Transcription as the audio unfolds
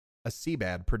a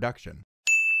CBAD production.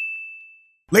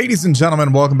 Ladies and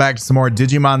gentlemen, welcome back to some more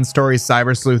Digimon Stories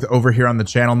Cyber Sleuth over here on the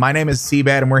channel. My name is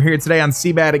CBAD, and we're here today on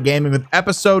CBAD Gaming with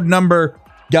episode number,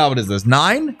 God, what is this?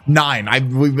 9? 9.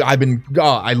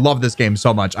 I love this game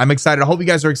so much. I'm excited. I hope you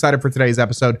guys are excited for today's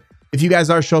episode. If you guys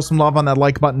are, show some love on that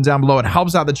like button down below. It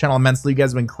helps out the channel immensely. You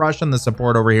guys have been crushing the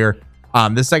support over here.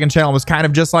 This second channel was kind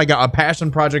of just like a passion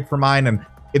project for mine, and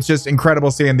it's just incredible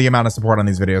seeing the amount of support on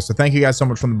these videos. So thank you guys so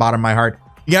much from the bottom of my heart.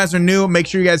 If you guys are new, make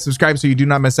sure you guys subscribe so you do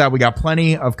not miss out. We got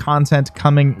plenty of content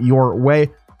coming your way.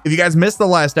 If you guys missed the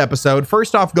last episode,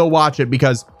 first off, go watch it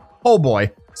because, oh boy.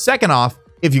 Second off,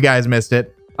 if you guys missed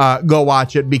it, go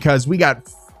watch it because we got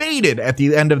faded at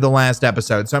the end of the last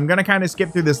episode. So I'm going to kind of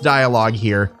skip through this dialogue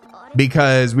here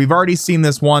because we've already seen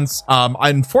this once.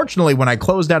 Unfortunately, when I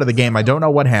closed out of the game, I don't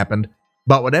know what happened,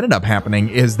 but what ended up happening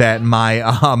is that my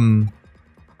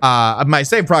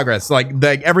save progress, like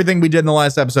everything we did in the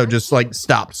last episode just like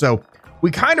stopped. So we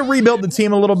kind of rebuilt the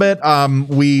team a little bit.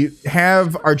 We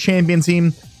have our champion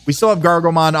team. We still have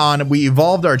Gargomon on. We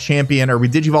evolved our champion, or we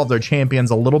digivolved our champions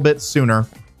a little bit sooner.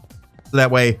 So that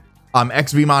way,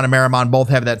 XVmon and Meramon both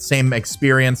have that same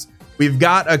experience. We've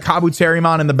got a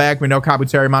Kabuterimon in the back. We know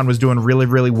Kabuterimon was doing really,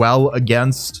 really well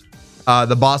against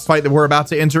the boss fight that we're about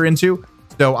to enter into.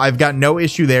 So I've got no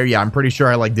issue there. Yeah, I'm pretty sure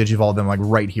I like digivolved them like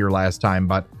right here last time,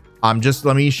 but just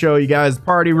let me show you guys the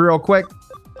party real quick.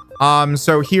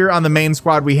 So here on the main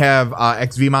squad, we have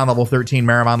XVmon level 13,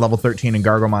 Meramon level 13, and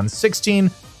Gargomon 16.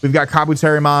 We've got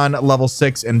Kabuterimon level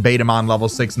 6 and Betamon level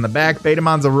 6 in the back.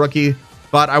 Betamon's a rookie,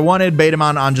 but I wanted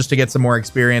Betamon on just to get some more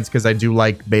experience because I do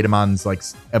like Betamon's like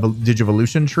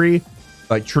Digivolution tree,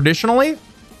 like traditionally.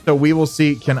 So we will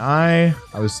see. I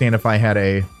was seeing if I had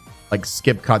a like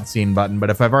skip cutscene button,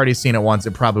 but if I've already seen it once,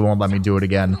 it probably won't let me do it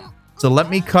again. So let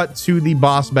me cut to the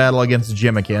boss battle against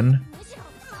Jimikin,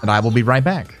 and I will be right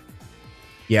back.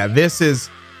 Yeah, this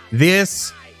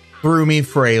threw me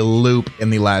for a loop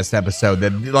in the last episode.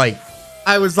 That like,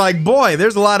 I was like, boy,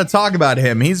 there's a lot of talk about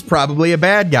him. He's probably a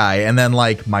bad guy. And then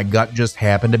like my gut just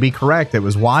happened to be correct. It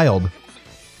was wild.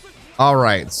 All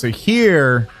right, so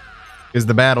here is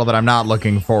the battle that I'm not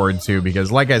looking forward to because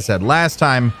like I said, last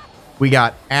time we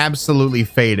got absolutely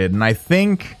faded. And I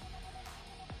think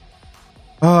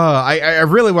I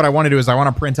really, what I want to do is I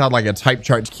want to print out like a type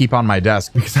chart to keep on my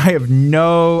desk because I have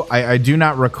I do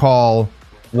not recall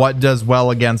what does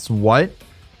well against what.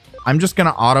 I'm just going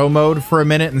to auto mode for a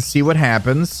minute and see what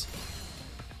happens.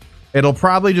 It'll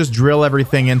probably just drill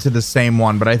everything into the same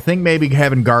one, but I think maybe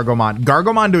having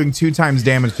Gargomon doing 2 times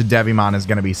damage to Devimon is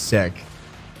going to be sick.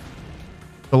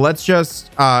 So let's just,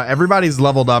 everybody's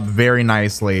leveled up very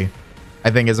nicely,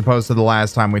 I think, as opposed to the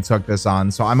last time we took this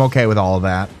on. So I'm okay with all of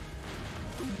that.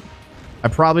 I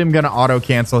probably am going to auto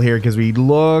cancel here because we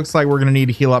looks like we're going to need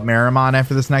to heal up Meramon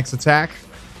after this next attack.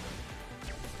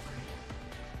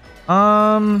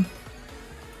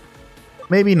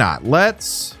 Maybe not.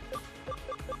 Let's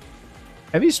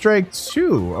Heavy Strike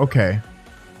 2. Okay.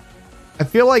 I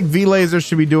feel like V-Laser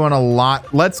should be doing a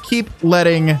lot. Let's keep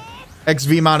letting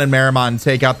XVmon and Meramon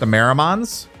take out the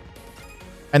Meramons.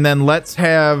 And then let's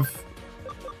have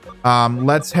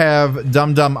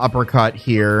Dum Dum Uppercut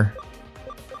here.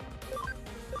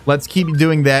 Let's keep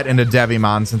doing that into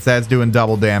Devimon since that's doing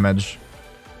double damage.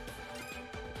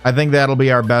 I think that'll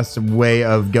be our best way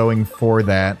of going for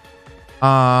that.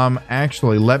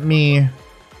 Actually, let's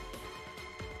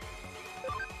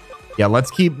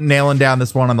keep nailing down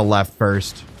this one on the left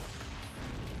first.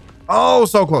 Oh,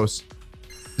 so close.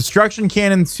 Destruction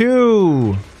Cannon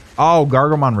 2. Oh,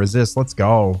 Gargomon resist. Let's go.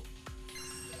 All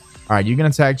right, you can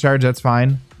attack charge. That's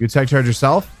fine. You attack charge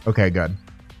yourself? Okay, good.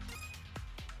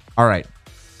 All right.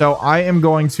 So I am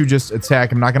going to just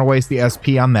attack. I'm not going to waste the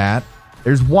SP on that.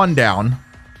 There's one down.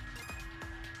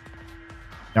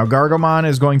 Now Gargomon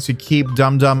is going to keep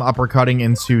Dum Dum uppercutting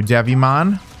into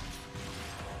Devimon.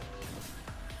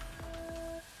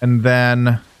 And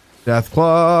then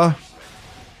Deathclaw.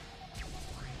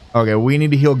 Okay, we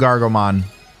need to heal Gargomon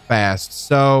fast.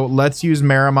 So let's use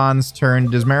Meramon's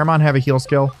turn. Does Meramon have a heal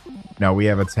skill? No, we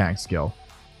have attack skill.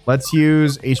 Let's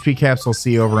use HP Capsule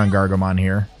C over on Gargomon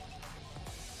here.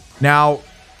 Now,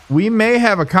 we may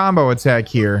have a combo attack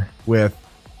here with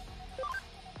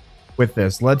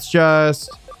this. Let's just...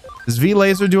 Does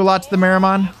V-Laser do a lot to the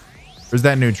Meramon? Or is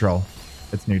that neutral?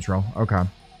 It's neutral. Okay.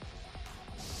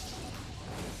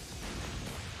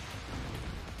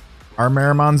 Our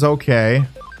Meramon's okay.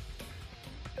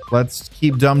 Let's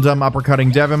keep Dum Dum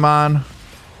uppercutting Devimon.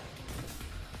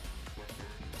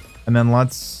 And then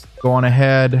let's go on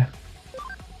ahead.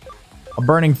 A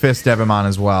Burning Fist Devimon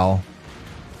as well.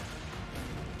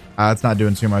 It's not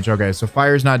doing too much. Okay, so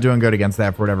Fire's not doing good against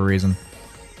that for whatever reason.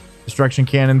 Destruction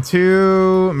Cannon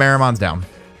 2. Maramon's down.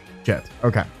 Shit.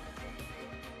 Okay.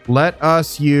 Let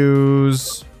us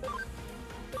use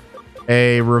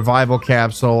a revival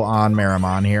capsule on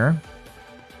Maramon here.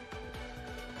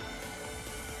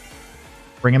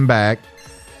 Bring him back.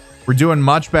 We're doing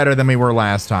much better than we were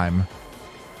last time.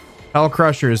 Hell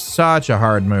Crusher is such a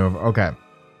hard move. Okay.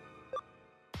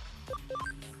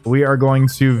 We are going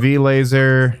to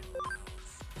V-Laser.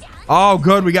 Oh,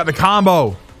 good. We got the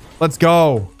combo. Let's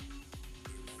go.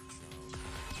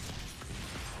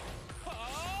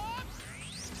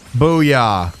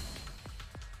 Booyah.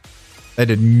 That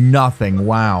did nothing.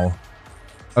 Wow.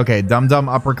 Okay, Dum Dum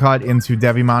uppercut into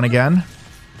Devimon again.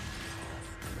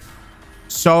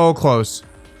 So close.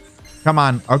 Come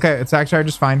on. Okay, it's actually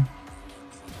just fine.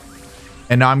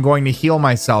 And now I'm going to heal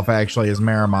myself, actually, as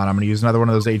Maramon. I'm going to use another one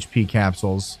of those HP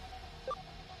capsules.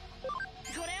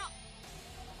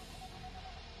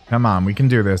 Come on, we can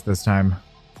do this time.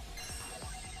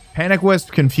 Panic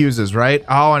Wisp confuses, right?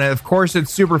 Oh, and of course it's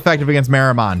super effective against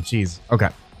Maramon. Jeez. Okay.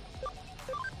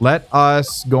 Let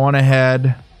us go on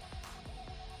ahead.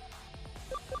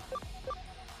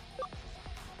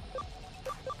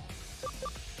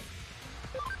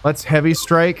 Let's Heavy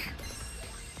Strike.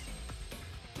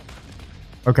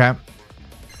 Okay.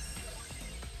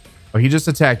 Oh, he just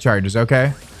attack charges.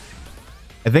 Okay.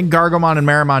 I think Gargomon and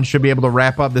Maramon should be able to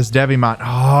wrap up this Devimon.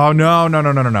 Oh,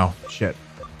 no. Shit.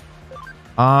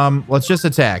 Let's just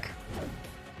attack.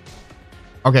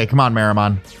 Okay, come on,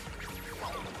 Maramon.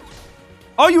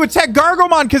 Oh, you attack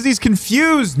Gargomon because he's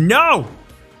confused. No.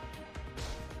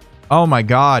 Oh, my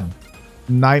God.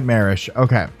 Nightmarish.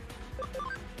 Okay.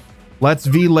 Let's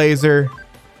V-Laser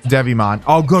Devimon.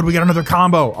 Oh, good. We got another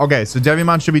combo. Okay, so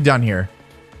Devimon should be done here.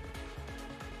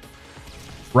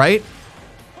 Right?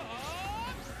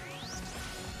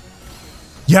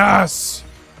 Yes!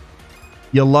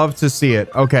 You love to see it.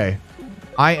 Okay.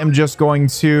 I am just going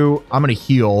to... I'm going to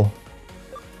heal.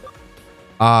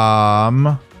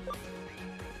 I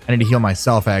need to heal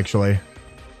myself, actually.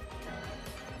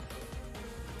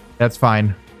 That's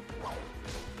fine.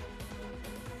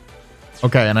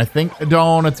 Okay, and I think...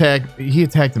 Don't attack... He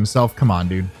attacked himself. Come on,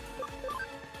 dude.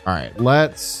 Alright,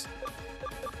 let's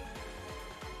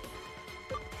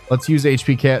use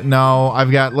HP cat. No,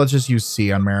 I've got... Let's just use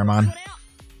C on Maramon.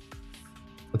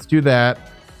 Let's do that.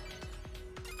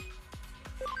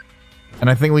 And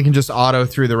I think we can just auto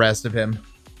through the rest of him.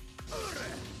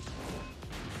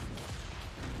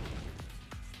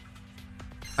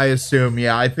 I assume,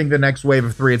 yeah. I think the next wave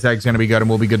of 3 attacks is going to be good and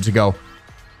we'll be good to go.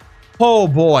 Oh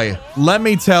boy, let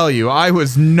me tell you, I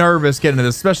was nervous getting into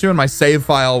this, especially when my save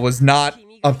file was not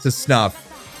up to snuff.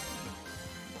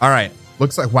 All right,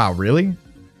 looks like, wow, really?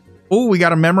 Oh, we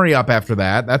got a memory up after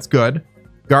that. That's good.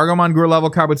 Gargomon grew a level,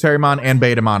 Kabuterimon and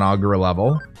Betamon all grew a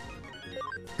level.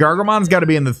 Gargomon's got to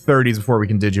be in the 30s before we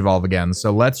can Digivolve again,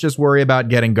 so let's just worry about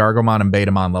getting Gargomon and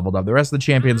Betamon leveled up. The rest of the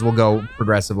champions will go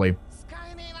progressively.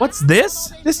 What's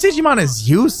this? This Digimon is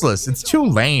useless. It's too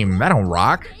lame. That don't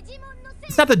rock.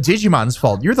 It's not the Digimon's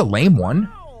fault. You're the lame one.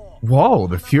 Whoa,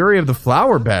 the fury of the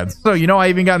flower beds. So you know I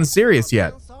even gotten serious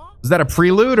yet. Is that a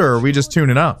prelude or are we just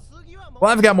tuning up? Well,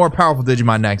 I've got more powerful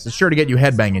Digimon next. It's sure to get you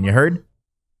headbanging, you heard?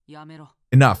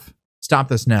 Enough. Stop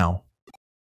this now.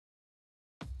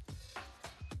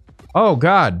 Oh,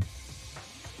 God.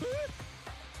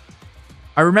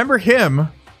 I remember him.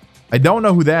 I don't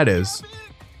know who that is.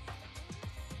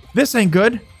 This ain't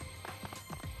good.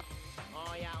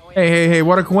 Hey,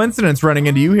 what a coincidence running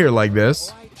into you here like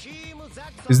this.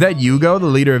 Is that Yugo, the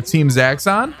leader of Team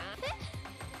Zaxxon?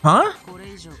 Huh?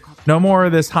 No more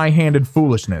of this high-handed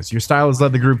foolishness. Your style has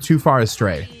led the group too far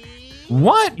astray.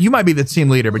 What? You might be the team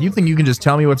leader, but you think you can just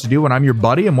tell me what to do when I'm your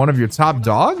buddy and one of your top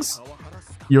dogs?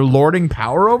 You're lording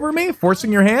power over me?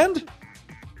 Forcing your hand?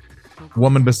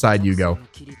 Woman beside Yugo.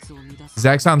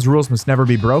 Zaxxon's rules must never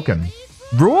be broken.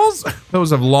 Rules?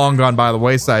 Those have long gone by the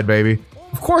wayside, baby.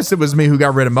 Of course it was me who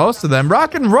got rid of most of them.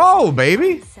 Rock and roll,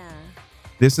 baby.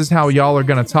 This is how y'all are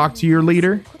gonna talk to your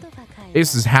leader?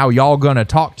 This is how y'all gonna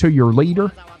talk to your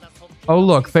leader? Oh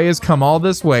look, Faye has come all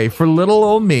this way for little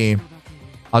old me.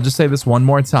 I'll just say this one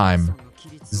more time.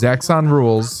 Zaxxon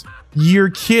rules. You're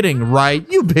kidding, right?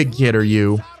 You big kidder,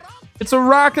 you. It's a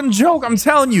rockin' joke, I'm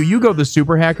telling you. Yugo the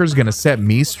super hacker's gonna set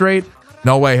me straight?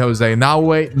 No way, Jose. No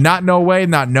way. Not no way,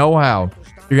 not no how.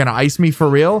 You're gonna ice me for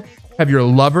real? Have your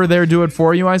lover there do it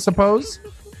for you, I suppose?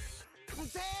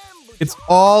 It's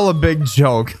all a big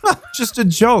joke. Just a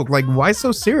joke. Like, why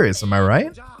so serious? Am I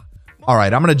right? All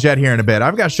right, I'm going to jet here in a bit.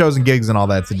 I've got shows and gigs and all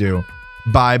that to do.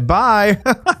 Bye-bye.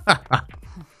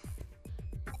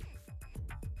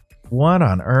 What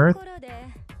on earth?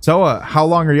 So, how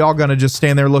long are y'all going to just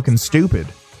stand there looking stupid?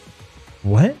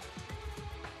 What?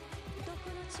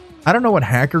 I don't know what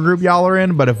hacker group y'all are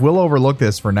in, but if we'll overlook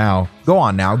this for now. Go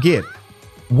on now, get.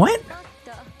 What?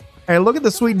 Hey, look at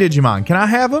the sweet Digimon. Can I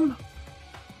have him?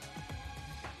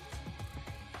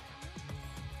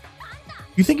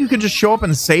 You think you could just show up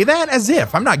and say that? As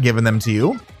if. I'm not giving them to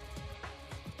you.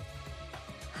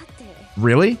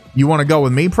 Really? You want to go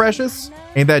with me, precious?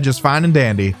 Ain't that just fine and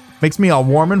dandy? Makes me all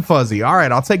warm and fuzzy. All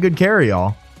right, I'll take good care of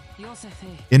y'all.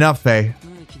 Enough, Faye.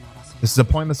 This is a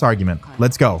pointless argument.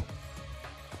 Let's go.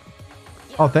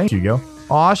 Oh, thank you, Yo.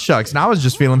 Aw, shucks. And I was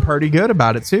just feeling pretty good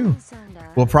about it, too.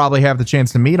 We'll probably have the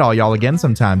chance to meet all y'all again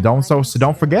sometime. So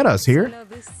don't forget us here.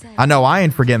 I know I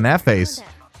ain't forgetting that face.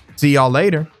 See y'all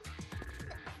later.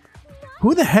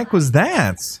 Who the heck was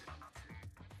that?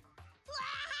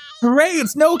 Hooray,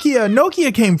 it's Nokia.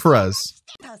 Nokia came for us.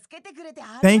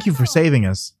 Thank you for saving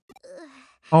us.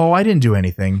 Oh, I didn't do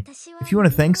anything. If you want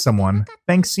to thank someone,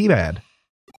 thank CBAD.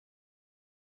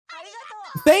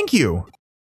 Thank you.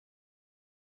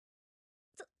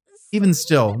 Even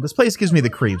still, this place gives me the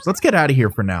creeps. Let's get out of here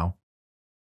for now.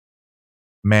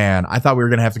 Man, I thought we were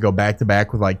going to have to go back to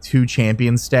back with like 2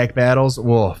 champion stack battles.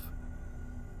 Woof.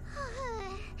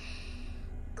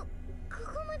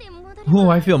 Oh,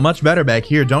 I feel much better back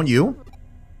here, don't you?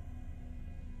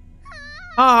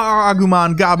 Ah,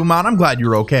 Agumon, Gabumon, I'm glad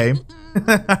you're okay.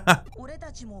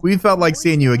 We felt like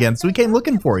seeing you again, so we came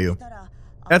looking for you.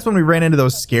 That's when we ran into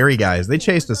those scary guys. They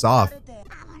chased us off.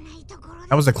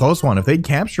 That was a close one. If they'd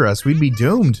capture us, we'd be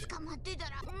doomed.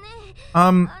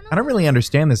 I don't really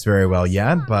understand this very well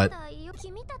yet, but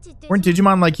weren't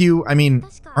Digimon like you? I mean,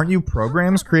 aren't you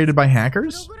programs created by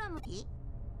hackers?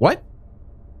 What?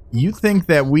 You think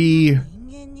that we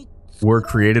were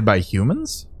created by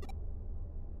humans?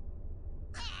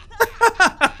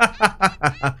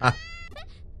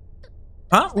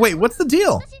 Huh? Wait, what's the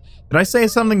deal? Did I say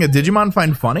something a Digimon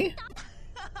find funny?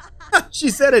 She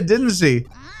said it, didn't she?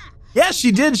 Yeah,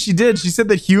 she did. She did. She said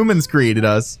that humans created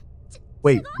us.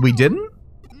 Wait, we didn't?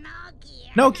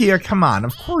 Nokia, come on.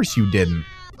 Of course you didn't.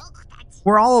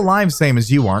 We're all alive same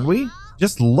as you, aren't we?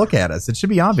 Just look at us. It should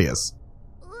be obvious.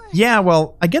 Yeah,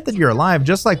 well, I get that you're alive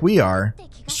just like we are.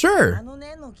 Sure.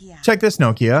 Check this,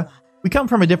 Nokia. We come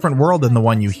from a different world than the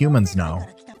one you humans know.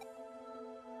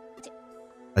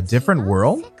 A different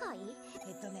world?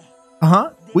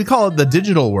 Uh-huh. We call it the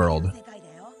digital world.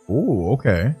 Ooh,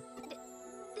 okay.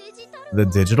 The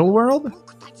digital world?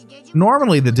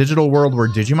 Normally, the digital world where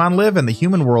Digimon live and the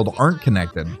human world aren't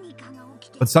connected.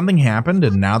 But something happened,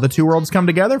 and now the 2 worlds come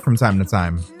together from time to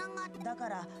time.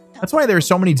 That's why there's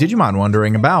so many Digimon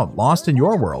wandering about, lost in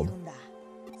your world.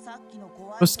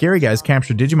 Those scary guys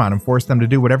capture Digimon and force them to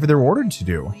do whatever they're ordered to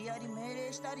do.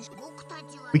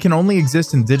 We can only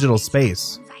exist in digital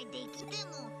space.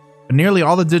 But nearly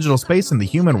all the digital space in the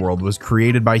human world was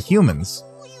created by humans.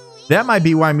 That might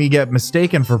be why we get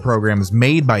mistaken for programs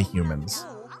made by humans.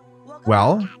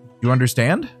 Well, you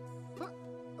understand?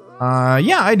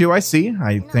 Yeah, I do. I see.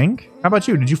 I think. How about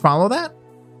you? Did you follow that?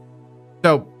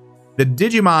 So, the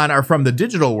Digimon are from the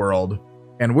digital world,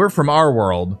 and we're from our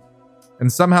world.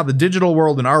 And somehow the digital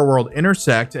world and our world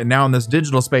intersect, and now in this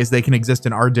digital space, they can exist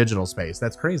in our digital space.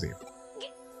 That's crazy.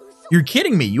 You're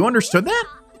kidding me. You understood that?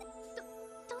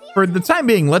 For the time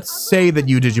being, let's say that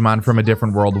you Digimon from a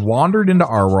different world wandered into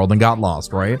our world and got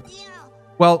lost, right?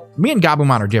 Well, me and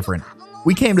Gabumon are different.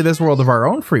 We came to this world of our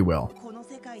own free will.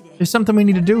 There's something we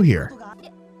need to do here.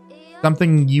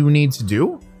 Something you need to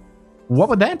do? What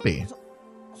would that be?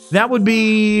 That would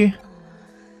be...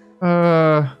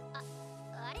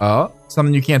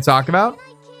 something you can't talk about?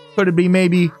 Could it be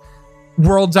maybe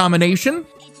world domination?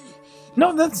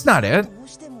 No, that's not it.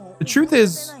 The truth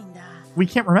is, we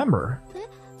can't remember.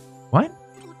 What?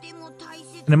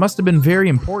 And it must have been very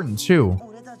important, too.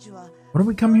 What did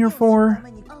we come here for?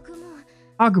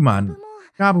 Agumon.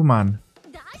 Gabumon.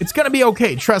 It's gonna be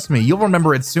okay, trust me. You'll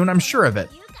remember it soon, I'm sure of it.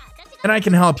 And I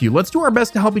can help you. Let's do our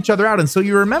best to help each other out until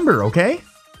you remember, okay?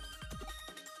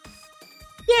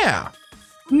 Yeah.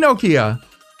 Nokia.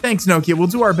 Thanks, Nokia. We'll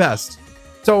do our best.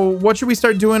 So, what should we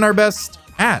start doing our best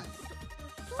at?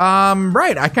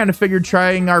 Right. I kind of figured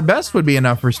trying our best would be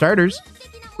enough for starters.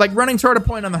 Like running toward a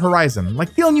point on the horizon.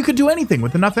 Like feeling you could do anything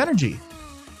with enough energy.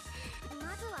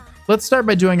 Let's start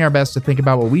by doing our best to think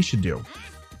about what we should do.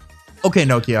 Okay,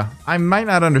 Nokia. I might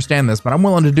not understand this, but I'm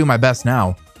willing to do my best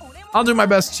now. I'll do my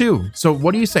best too. So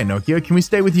what do you say, Nokia? Can we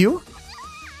stay with you?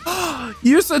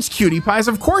 You're such cutie pies.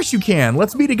 Of course you can.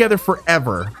 Let's be together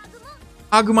forever.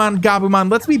 Agumon, Gabumon,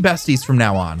 let's be besties from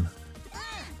now on.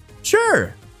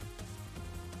 Sure.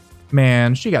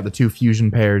 Man, she got the 2 fusion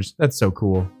pairs. That's so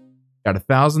cool. Got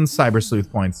 1,000 Cyber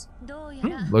Sleuth points.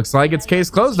 Looks like it's case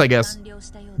closed, I guess.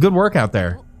 Good work out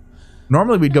there.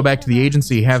 Normally we'd go back to the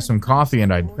agency, have some coffee,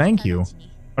 and I'd thank you.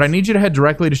 But I need you to head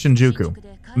directly to Shinjuku.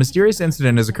 A mysterious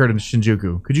incident has occurred in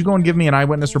Shinjuku. Could you go and give me an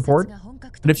eyewitness report?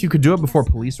 And if you could do it before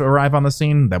police arrive on the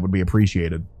scene, that would be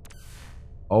appreciated.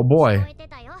 Oh boy.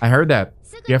 I heard that.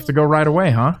 You have to go right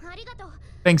away, huh?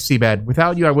 Thanks, CBAD.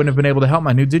 Without you, I wouldn't have been able to help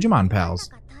my new Digimon pals.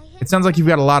 It sounds like you've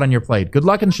got a lot on your plate. Good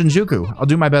luck in Shinjuku. I'll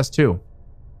do my best too.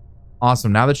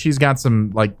 Awesome. Now that she's got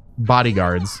some, like,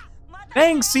 bodyguards.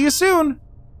 Thanks. See you soon.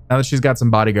 Now that she's got some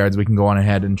bodyguards, we can go on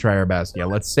ahead and try our best. Yeah,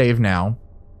 let's save now.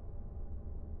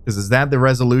 Because is that the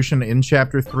resolution in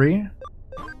Chapter 3?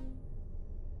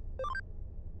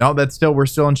 No, that's still, we're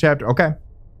still in Chapter... Okay.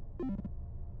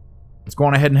 Let's go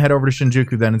on ahead and head over to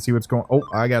Shinjuku then and see what's going... Oh,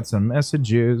 I got some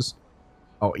messages.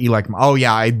 Oh, oh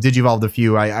yeah, I digivolved a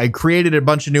few. I created a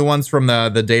bunch of new ones from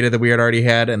the data that we had already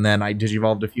had, and then I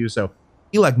digivolved a few, so...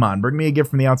 Elecmon, bring me a gift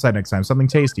from the outside next time. Something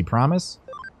tasty, promise?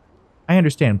 I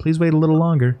understand. Please wait a little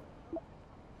longer.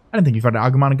 I didn't think you found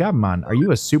Agumon and Gabumon. Are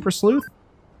you a super sleuth?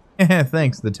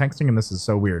 Thanks. The texting in this is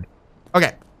so weird.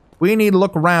 Okay. We need to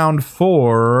look around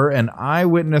for an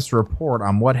eyewitness report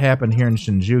on what happened here in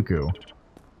Shinjuku.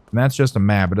 And that's just a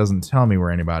map. It doesn't tell me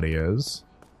where anybody is.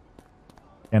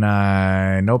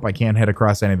 And nope, I can't head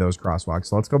across any of those crosswalks.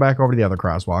 So let's go back over to the other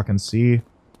crosswalk and see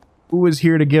who is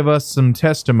here to give us some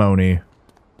testimony.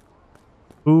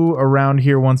 Who around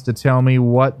here wants to tell me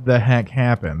what the heck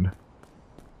happened?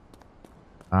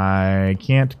 I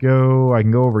can't go. I can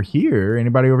go over here.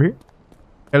 Anybody over here?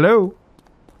 Hello?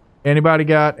 Anybody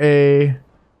got a...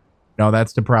 No,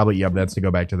 that's to probably... Yep, that's to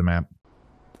go back to the map.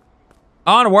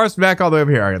 On a warp back all the way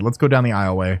over here. All right, let's go down the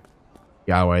aisleway.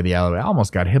 The alleyway. I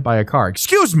almost got hit by a car.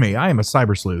 Excuse me, I am a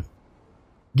cyber sleuth.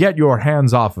 Get your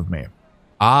hands off of me.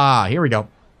 Ah, here we go.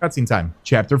 Cutscene time.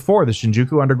 Chapter 4, the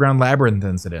Shinjuku Underground Labyrinth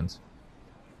Incident.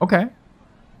 Okay.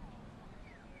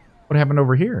 What happened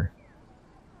over here?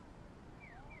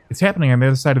 It's happening on the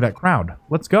other side of that crowd.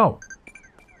 Let's go.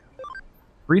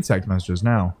 Read text messages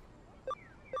now.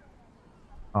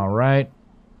 Alright.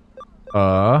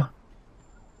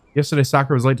 Yesterday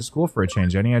Sakura was late to school for a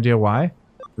change. Any idea why?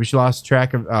 She lost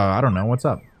track of... I don't know. What's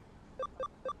up?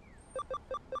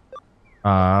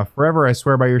 Forever I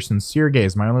swear by your sincere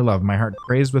gaze, my only love, my heart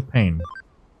crazed with pain.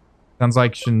 Sounds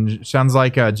like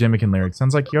Jimikin lyrics.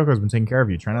 Sounds like Kyoko's been taking care of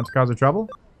you. Try not to cause her trouble?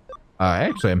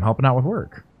 Actually, I'm helping out with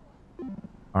work.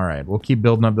 Alright, we'll keep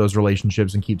building up those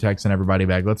relationships and keep texting everybody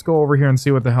back. Let's go over here and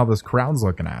see what the hell this crowd's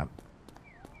looking at.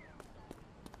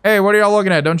 Hey, what are y'all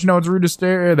looking at? Don't you know it's rude to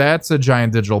stare? That's a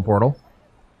giant digital portal.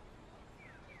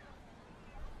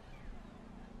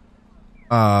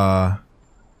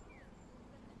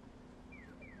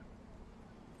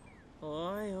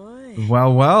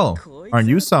 Well. Aren't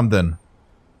you something?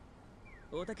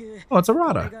 Oh, it's a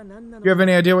Rada. You have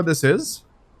any idea what this is?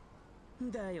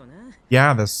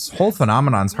 Yeah, this whole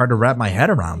phenomenon's hard to wrap my head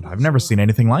around. I've never seen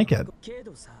anything like it.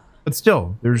 But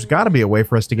still, there's got to be a way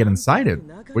for us to get inside it.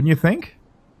 Wouldn't you think?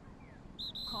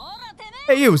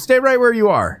 Hey, you! Stay right where you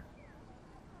are!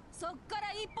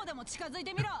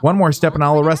 One more step and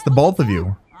I'll arrest the both of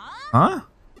you. Huh?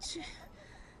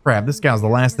 Crap, this gal's the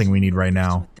last thing we need right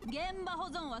now.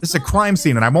 This is a crime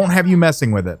scene and I won't have you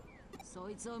messing with it.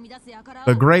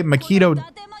 The great Makiko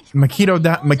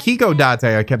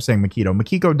Date, I kept saying Makito.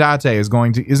 Makiko Date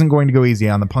isn't going to go easy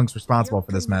on the punks responsible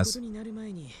for this mess.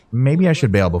 Maybe I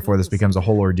should bail before this becomes a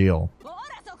whole ordeal.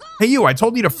 Hey you, I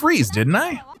told you to freeze, didn't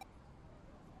I?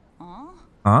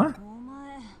 Huh?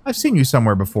 I've seen you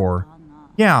somewhere before.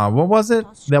 Yeah, what was it?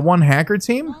 That one hacker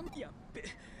team?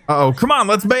 Uh-oh, come on,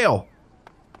 let's bail.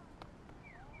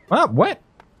 What?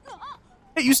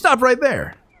 Hey, you stop right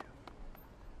there.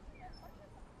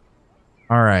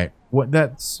 Alright. What?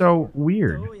 That's so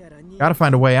weird. Gotta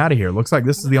find a way out of here. Looks like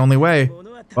this is the only way.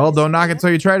 Well, don't knock it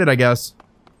till you tried it, I guess.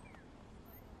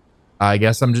 I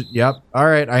guess I'm just... Yep.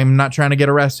 Alright, I'm not trying to get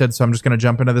arrested, so I'm just gonna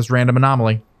jump into this random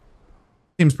anomaly.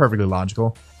 Seems perfectly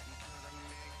logical.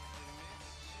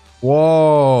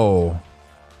 Whoa.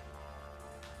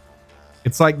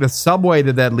 It's like the subway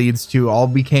that leads to all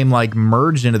became like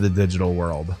merged into the digital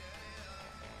world.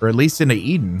 Or at least into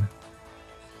Eden.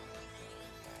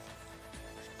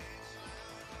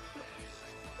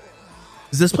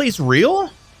 Is this place real?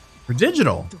 Or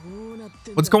digital?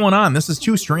 What's going on? This is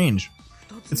too strange.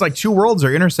 It's like two worlds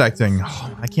are intersecting.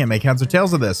 Oh, I can't make heads or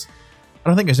tails of this. I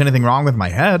don't think there's anything wrong with my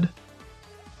head.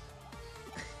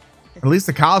 At least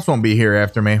the cops won't be here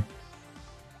after me.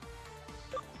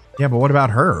 Yeah, but what about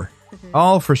her?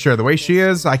 Oh, for sure. The way she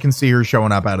is, I can see her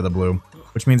showing up out of the blue.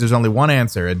 Which means there's only one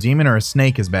answer. A demon or a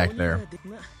snake is back there.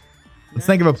 Let's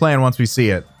think of a plan once we see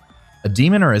it. A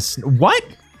demon or a... What?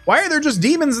 Why are there just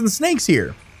demons and snakes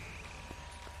here?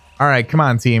 All right, come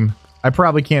on, team. I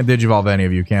probably can't Digivolve any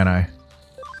of you, can I?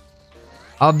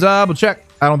 I'll double check.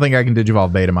 I don't think I can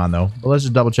Digivolve Betamon, though. But let's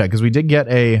just double check, because we did get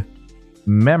a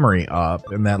memory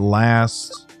up in that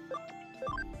last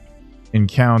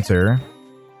encounter.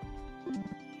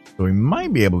 So we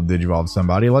might be able to Digivolve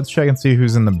somebody. Let's check and see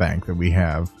who's in the bank that we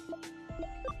have.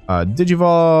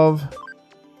 Digivolve.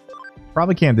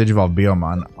 Probably can't Digivolve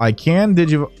Beomon. I can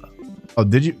Digivolve... Oh,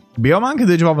 Beomon can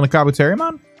Digivolve in the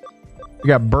Kabuterimon? We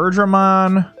got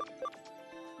Birdramon.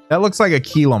 That looks like a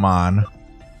Kilomon.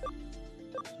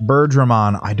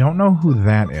 Birdramon. I don't know who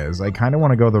that is. I kind of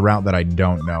want to go the route that I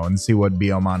don't know and see what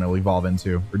Beomon will evolve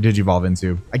into. Or Digivolve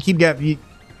into. I keep getting...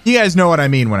 You guys know what I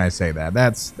mean when I say that.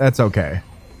 That's okay.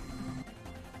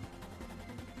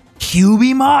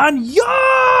 Cubimon!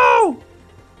 Yo!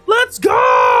 Let's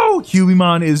go!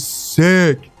 Cubimon is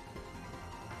sick.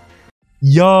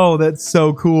 Yo, that's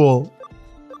so cool.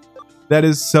 That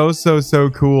is so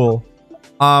cool.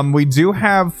 We do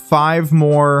have 5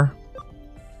 more.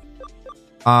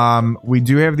 We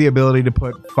do have the ability to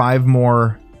put 5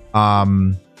 more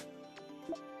Digimon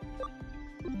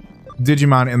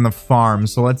in the farm.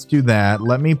 So let's do that.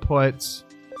 Let me put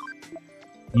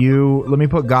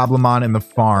Goblimon in the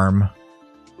farm.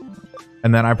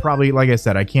 And then I probably, like I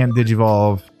said, I can't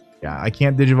Digivolve. Yeah, I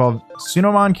can't Digivolve.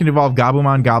 Sunomon can evolve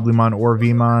Gabumon, Goblumon, or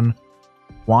Vmon.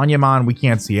 Wanyamon, we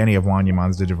can't see any of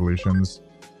Wanyamon's Digivolutions.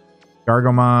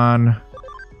 Gargomon.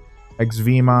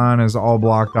 XVmon is all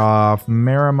blocked off.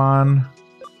 Marimon.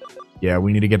 Yeah,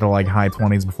 we need to get to like high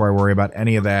 20s before I worry about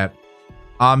any of that.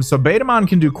 So Betamon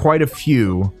can do quite a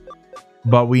few,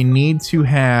 but we need to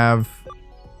have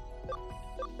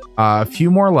a few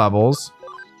more levels.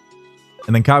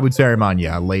 And then Kabuterimon,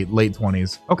 yeah, late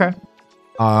 20s. Okay.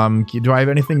 Do I have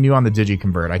anything new on the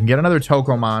Digiconvert? I can get another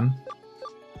Tokomon.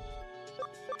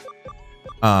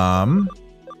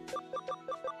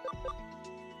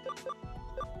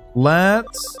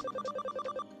 Let's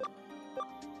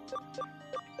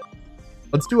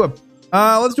do a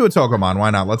Tokomon. Why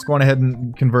not? Let's go on ahead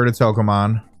and convert a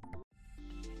Tokomon.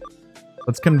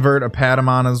 Let's convert a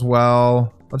Patamon as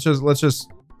well. Let's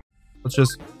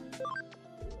just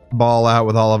ball out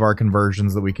with all of our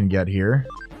conversions that we can get here.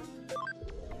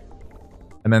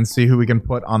 And then see who we can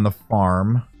put on the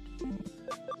farm.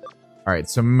 Alright,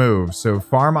 so move. So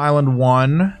Farm Island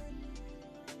 1.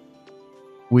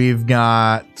 We've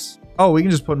got... Oh, we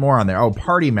can just put more on there. Oh,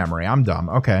 Party Memory. I'm dumb.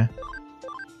 Okay.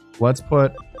 Let's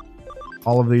put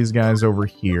all of these guys over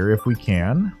here if we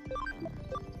can.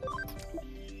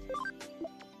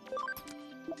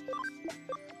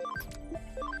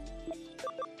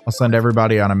 I'll send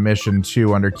everybody on a mission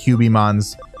too under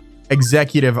Cubimon's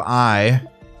executive eye.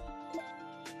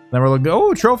 Then we're looking.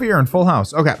 Oh, trophy urn, full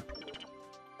house. Okay.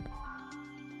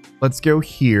 Let's go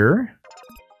here.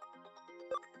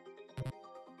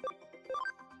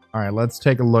 All right, let's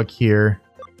take a look here.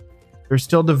 They're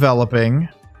still developing.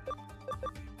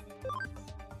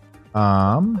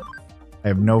 I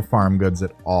have no farm goods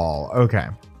at all. Okay.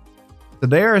 So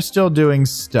they are still doing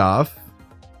stuff,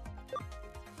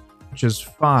 which is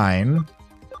fine.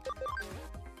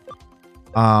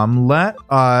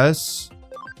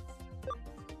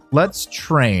 Let's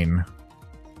train.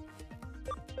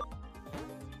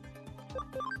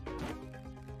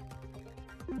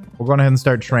 We'll go ahead and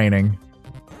start training.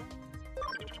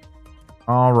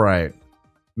 All right.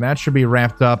 That should be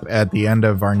wrapped up at the end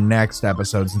of our next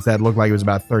episode, since that looked like it was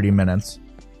about 30 minutes.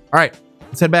 All right.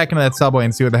 Let's head back into that subway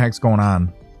and see what the heck's going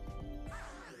on.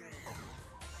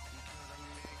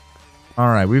 All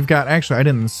right. We've got... Actually, I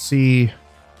didn't see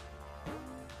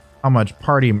how much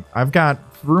party... I've got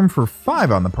room for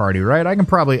 5 on the party, right? I can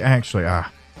probably... Actually,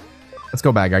 let's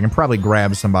go back. I can probably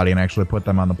grab somebody and actually put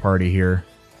them on the party here.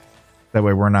 That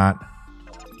way we're not...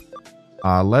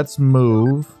 let's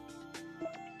move...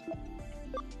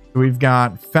 We've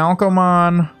got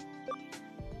Falcomon.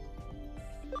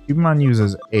 Cubimon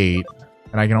uses 8.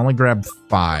 And I can only grab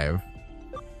 5.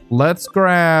 Let's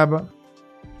grab...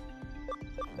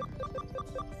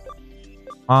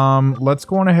 let's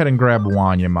go on ahead and grab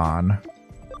Wanyamon.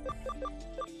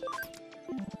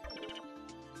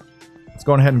 Let's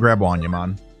go on ahead and grab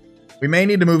Wanyamon. We may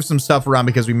need to move some stuff around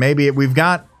because we've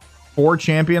got 4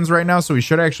 champions right now, so we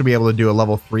should actually be able to do a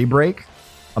level 3 break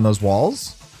on those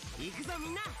walls.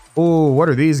 Oh, what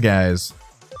are these guys?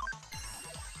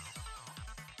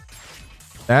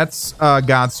 That's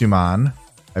Gatsumon. I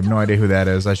have no idea who that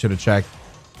is. I should have checked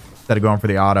instead of going for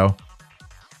the auto.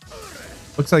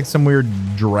 Looks like some weird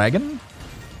dragon.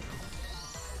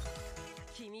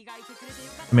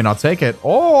 I mean, I'll take it.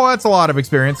 Oh, that's a lot of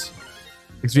experience.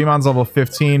 Digimon's level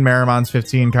 15, Marimon's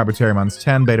 15, Kabuterimon's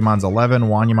 10, Betamon's 11,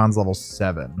 Wanyamon's level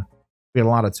 7. We had a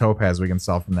lot of Topaz we can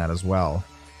sell from that as well.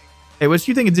 Hey, what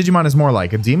do you think a Digimon is more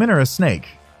like, a demon or a snake?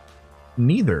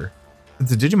 Neither.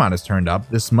 Since a Digimon is turned up,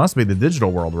 this must be the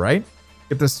digital world, right?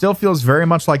 Yet this still feels very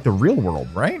much like the real world,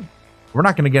 right? We're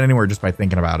not going to get anywhere just by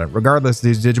thinking about it. Regardless,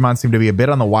 these Digimon seem to be a bit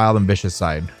on the wild and vicious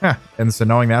side. And so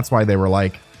knowing that's why they were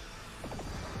like...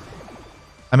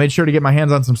 I made sure to get my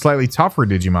hands on some slightly tougher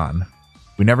Digimon.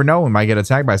 We never know, we might get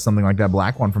attacked by something like that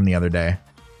black one from the other day.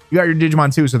 You got your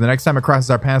Digimon too, so the next time it crosses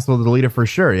our paths, we'll delete it for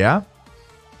sure, yeah?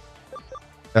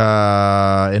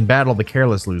 In battle, the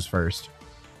careless lose first.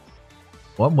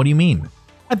 What? What do you mean?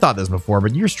 I thought this before,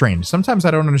 but you're strange. Sometimes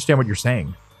I don't understand what you're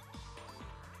saying.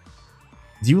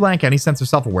 Do you lack any sense of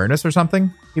self-awareness or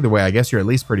something? Either way, I guess you're at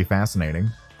least pretty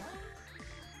fascinating.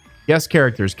 Guest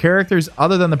characters. Characters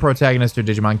other than the protagonist or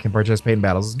Digimon can participate in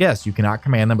battles as guests. You cannot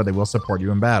command them, but they will support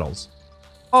you in battles.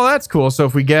 Oh, that's cool. So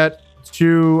if we get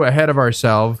too ahead of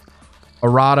ourselves,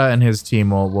 Arata and his team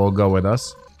will go with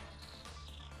us.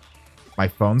 My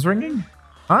phone's ringing?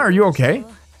 Huh? Are you okay?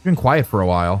 You've been quiet for a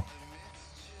while.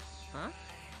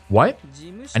 What?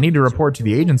 I need to report to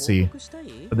the agency,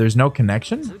 but there's no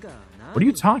connection? What are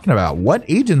you talking about? What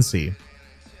agency?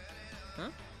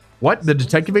 What? The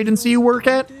detective agency you work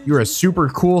at? You're a super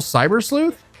cool cyber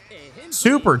sleuth?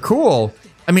 Super cool?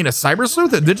 I mean, a cyber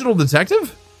sleuth? A digital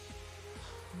detective?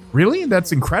 Really?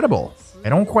 That's incredible. I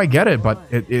don't quite get it, but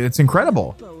it's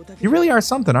incredible. You really are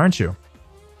something, aren't you?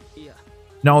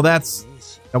 No, that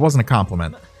wasn't a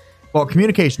compliment. Well,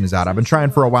 communication is out. I've been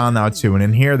trying for a while now, too, and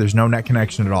in here, there's no net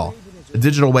connection at all. The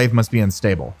digital wave must be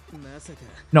unstable.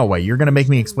 No way, you're going to make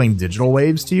me explain digital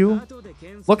waves to you?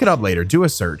 Look it up later. Do a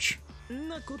search.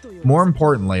 More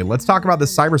importantly, let's talk about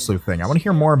this cyber sleuth thing. I want to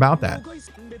hear more about that.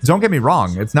 Don't get me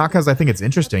wrong. It's not because I think it's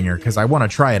interesting or because I want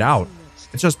to try it out.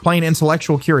 It's just plain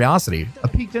intellectual curiosity, a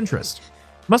piqued interest.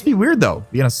 Must be weird, though,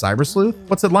 being a cyber sleuth.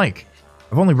 What's it like?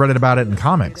 I've only read about it in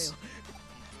comics.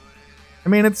 I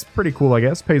mean, it's pretty cool, I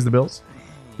guess. Pays the bills.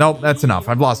 Nope, that's enough.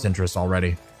 I've lost interest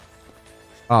already.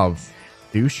 Oh,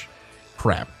 douche.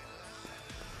 Crap.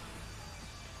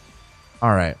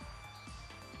 All right.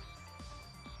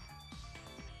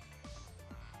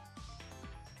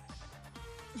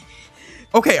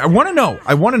 Okay, I want to know.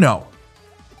 I want to know.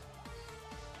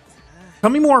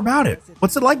 Tell me more about it.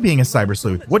 What's it like being a cyber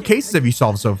sleuth? What cases have you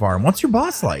solved so far? And what's your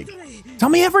boss like? Tell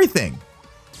me everything.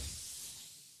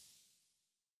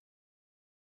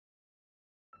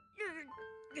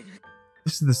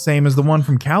 This is the same as the one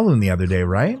from Kowloon the other day,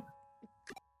 right?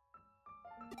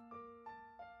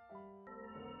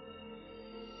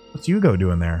 What's Yugo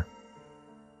doing there?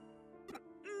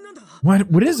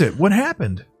 What is it? What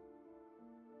happened?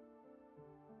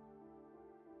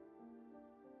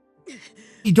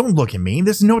 Hey, don't look at me.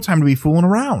 This is no time to be fooling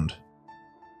around.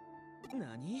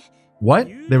 What?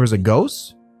 There was a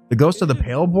ghost? The ghost of the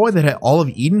pale boy that had all of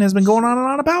Eden has been going on and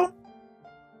on about?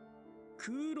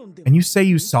 And you say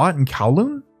you saw it in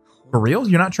Kowloon? For real?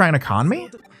 You're not trying to con me?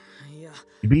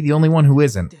 You'd be the only one who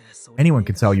isn't. Anyone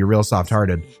could tell you're real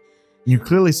soft-hearted. You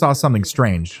clearly saw something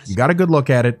strange. You got a good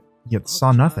look at it, yet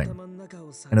saw nothing.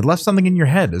 And it left something in your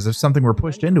head, as if something were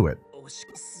pushed into it.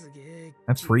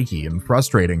 That's freaky and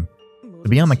frustrating. To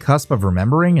be on the cusp of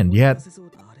remembering, and yet...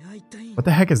 What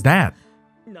the heck is that?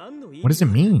 What does it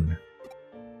mean?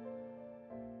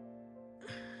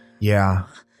 Yeah.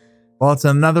 Well, it's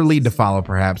another lead to follow,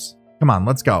 perhaps. Come on,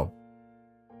 let's go.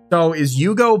 So, is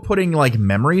Yugo putting, like,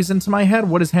 memories into my head?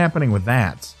 What is happening with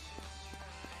that?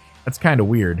 That's kind of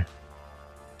weird.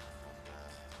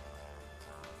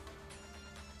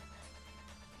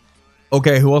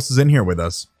 Okay, who else is in here with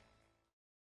us?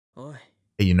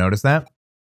 Hey, you notice that?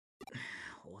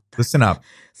 Listen up.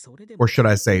 Or should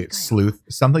I say, Sleuth.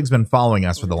 Something's been following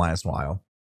us for the last while.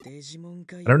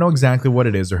 I don't know exactly what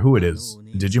it is or who it is.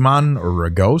 Digimon or a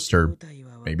ghost or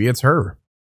maybe it's her.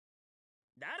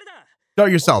 Show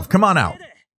yourself. Come on out.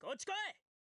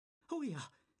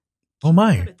 Oh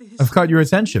my, I've caught your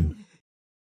attention.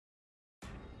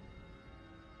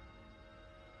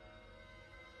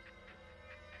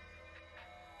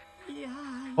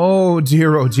 Oh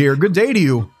dear, good day to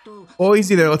you. Oh,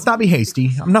 easy there, let's not be hasty.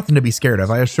 I'm nothing to be scared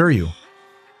of, I assure you.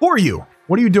 Who are you?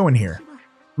 What are you doing here?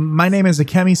 My name is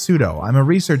Akemi Sudo. I'm a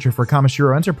researcher for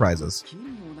Kamishiro Enterprises.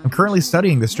 I'm currently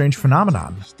studying this strange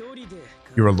phenomenon.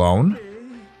 You're alone?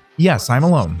 Yes, I'm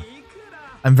alone.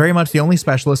 I'm very much the only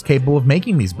specialist capable of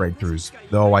making these breakthroughs,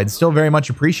 though I'd still very much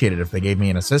appreciate it if they gave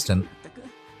me an assistant.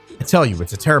 I tell you,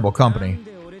 it's a terrible company.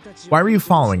 Why were you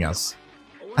following us?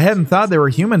 I hadn't thought there were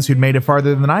humans who'd made it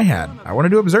farther than I had. I wanted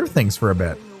to observe things for a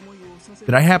bit.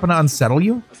 Did I happen to unsettle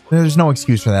you? There's no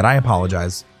excuse for that. I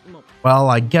apologize. Well,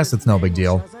 I guess it's no big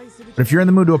deal. But if you're in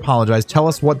the mood to apologize, tell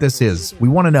us what this is. We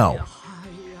want to know.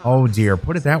 Oh dear,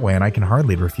 put it that way and I can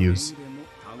hardly refuse.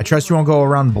 I trust you won't go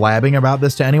around blabbing about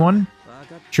this to anyone?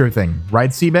 Sure thing. Right,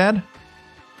 CBAD?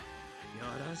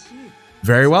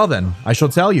 Very well then, I shall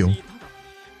tell you.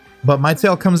 But my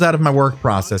tale comes out of my work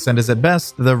process and is at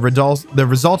best the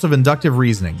result of inductive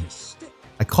reasoning.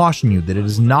 I caution you that it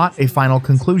is not a final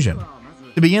conclusion.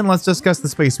 To begin, let's discuss the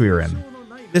space we are in.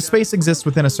 This space exists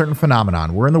within a certain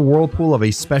phenomenon. We're in the whirlpool of a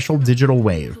special digital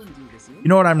wave. You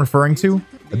know what I'm referring to?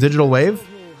 A digital wave?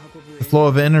 The flow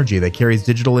of energy that carries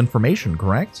digital information,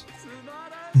 correct?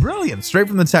 Brilliant, straight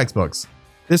from the textbooks.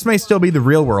 This may still be the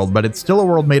real world, but it's still a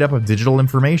world made up of digital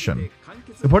information.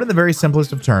 To put it in the very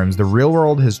simplest of terms, the real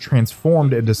world has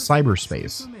transformed into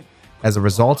cyberspace. As a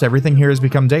result, everything here has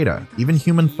become data, even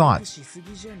human thoughts.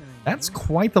 That's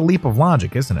quite the leap of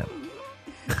logic, isn't it?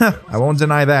 I won't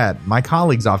deny that. My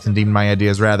colleagues often deemed my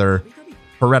ideas rather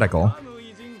heretical.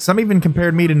 Some even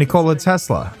compared me to Nikola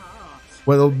Tesla.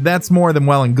 Well, that's more than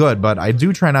well and good, but I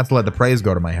do try not to let the praise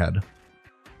go to my head.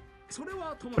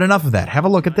 But enough of that. Have a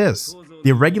look at this. The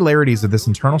irregularities of this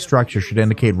internal structure should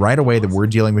indicate right away that we're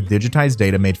dealing with digitized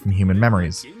data made from human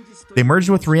memories. They merged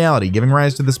with reality, giving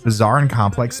rise to this bizarre and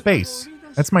complex space.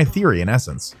 That's my theory, in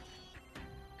essence.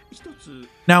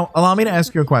 Now, allow me to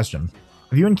ask you a question.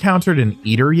 Have you encountered an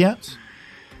eater yet?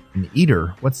 An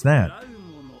eater? What's that?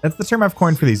 That's the term I've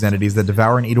coined for these entities that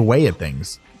devour and eat away at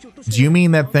things. Do you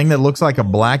mean that thing that looks like a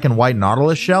black and white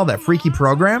Nautilus shell? That freaky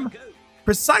program?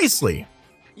 Precisely!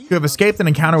 You have escaped an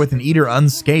encounter with an eater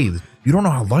unscathed. You don't know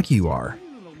how lucky you are.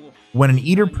 When an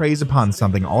eater preys upon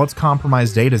something, all its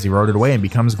compromised data is eroded away and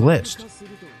becomes glitched.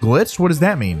 Glitched? What does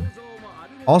that mean?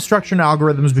 All structure and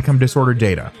algorithms become disordered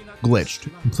data. Glitched.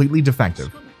 Completely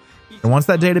defective. And once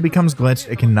that data becomes glitched,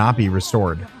 it cannot be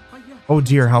restored. Oh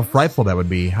dear, how frightful that would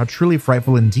be. How truly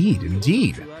frightful indeed,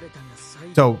 indeed.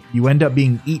 So, you end up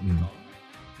being eaten.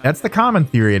 That's the common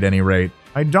theory at any rate.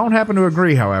 I don't happen to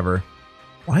agree, however.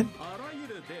 What?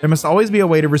 There must always be a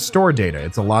way to restore data.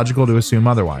 It's illogical to assume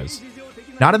otherwise.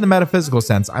 Not in the metaphysical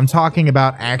sense, I'm talking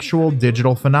about actual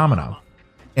digital phenomena.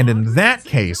 And in that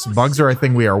case, bugs are a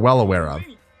thing we are well aware of.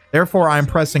 Therefore, I'm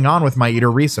pressing on with my eater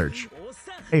research.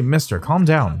 Hey, mister, calm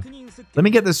down. Let me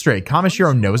get this straight.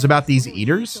 Kamishiro knows about these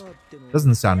eaters?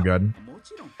 Doesn't sound good.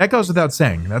 That goes without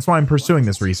saying. That's why I'm pursuing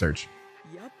this research.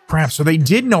 Crap, so they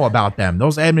did know about them.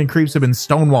 Those admin creeps have been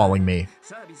stonewalling me.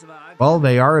 Well,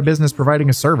 they are a business providing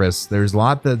a service. There's a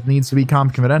lot that needs to be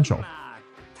confidential.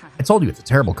 I told you it's a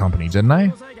terrible company, didn't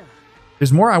I?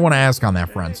 There's more I want to ask on that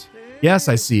front. Yes,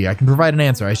 I see. I can provide an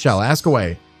answer. I shall. Ask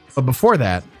away. But before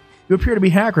that, you appear to be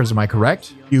hackers, am I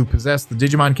correct? You possess the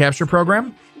Digimon capture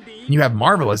program? And you have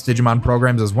marvelous Digimon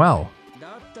programs as well.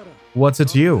 What's it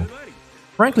to you?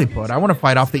 Frankly put, I want to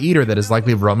fight off the eater that is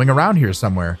likely roaming around here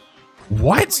somewhere.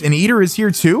 What? An eater is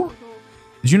here too?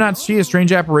 Did you not see a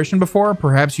strange apparition before?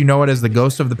 Perhaps you know it as the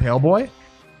ghost of the Pale Boy?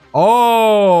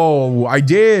 Oh, I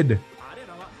did.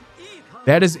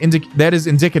 That is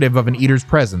indicative of an eater's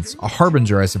presence. A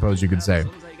harbinger, I suppose you could say.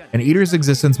 An eater's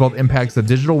existence both impacts the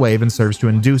digital wave and serves to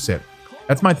induce it.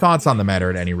 That's my thoughts on the matter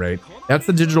at any rate. That's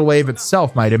the digital wave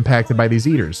itself might impacted by these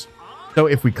eaters. So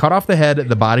if we cut off the head,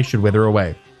 the body should wither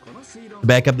away. To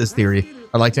back up this theory,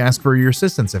 I'd like to ask for your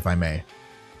assistance if I may.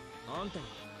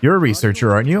 You're a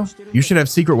researcher, aren't you? You should have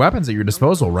secret weapons at your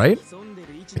disposal, right?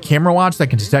 A camera watch that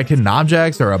can detect hidden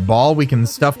objects, or a ball we can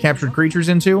stuff captured creatures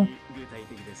into?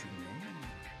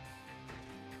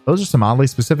 Those are some oddly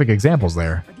specific examples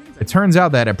there. It turns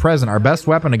out that at present, our best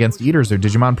weapon against eaters are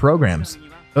Digimon programs.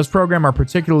 Those programs are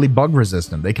particularly bug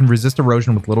resistant. They can resist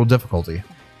erosion with little difficulty.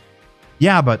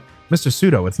 Yeah, but Mr.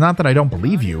 Pseudo, it's not that I don't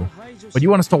believe you, but you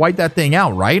want us to wipe that thing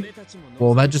out, right?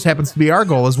 Well, that just happens to be our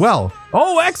goal as well.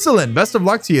 Oh, excellent! Best of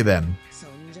luck to you then.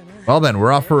 Well then,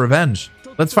 we're off for revenge.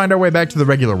 Let's find our way back to the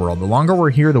regular world. The longer we're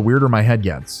here, the weirder my head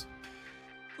gets.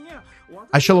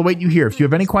 I shall await you here. If you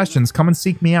have any questions, come and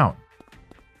seek me out.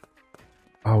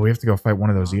 Oh, we have to go fight one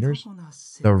of those eaters?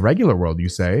 The regular world, you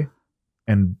say?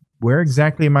 And where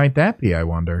exactly might that be, I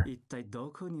wonder?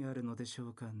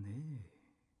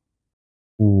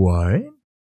 What?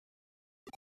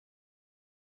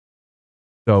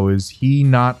 So is he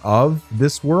not of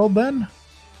this world then?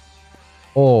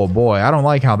 Oh boy, I don't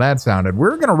like how that sounded.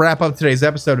 We're going to wrap up today's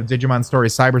episode of Digimon Story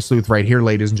Cyber Sleuth right here,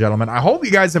 ladies and gentlemen. I hope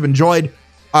you guys have enjoyed.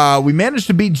 We managed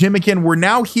to beat Jimikin. We're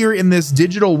now here in this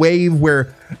digital wave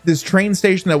where this train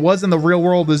station that was in the real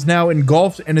world is now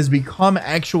engulfed and has become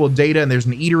actual data. And there's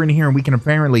an eater in here and we can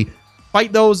apparently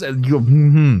fight those.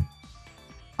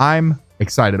 I'm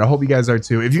excited. I hope you guys are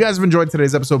too. If you guys have enjoyed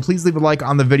today's episode, please leave a like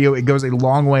on the video. It goes a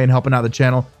long way in helping out the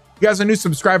channel. If you guys are new,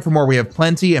 subscribe for more. We have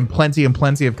plenty of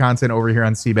content over here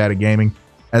on CBAD Gaming.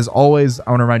 As always,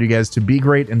 I want to remind you guys to be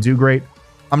great and do great.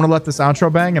 I'm going to let this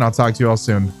outro bang, and I'll talk to you all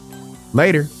soon.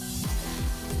 Later.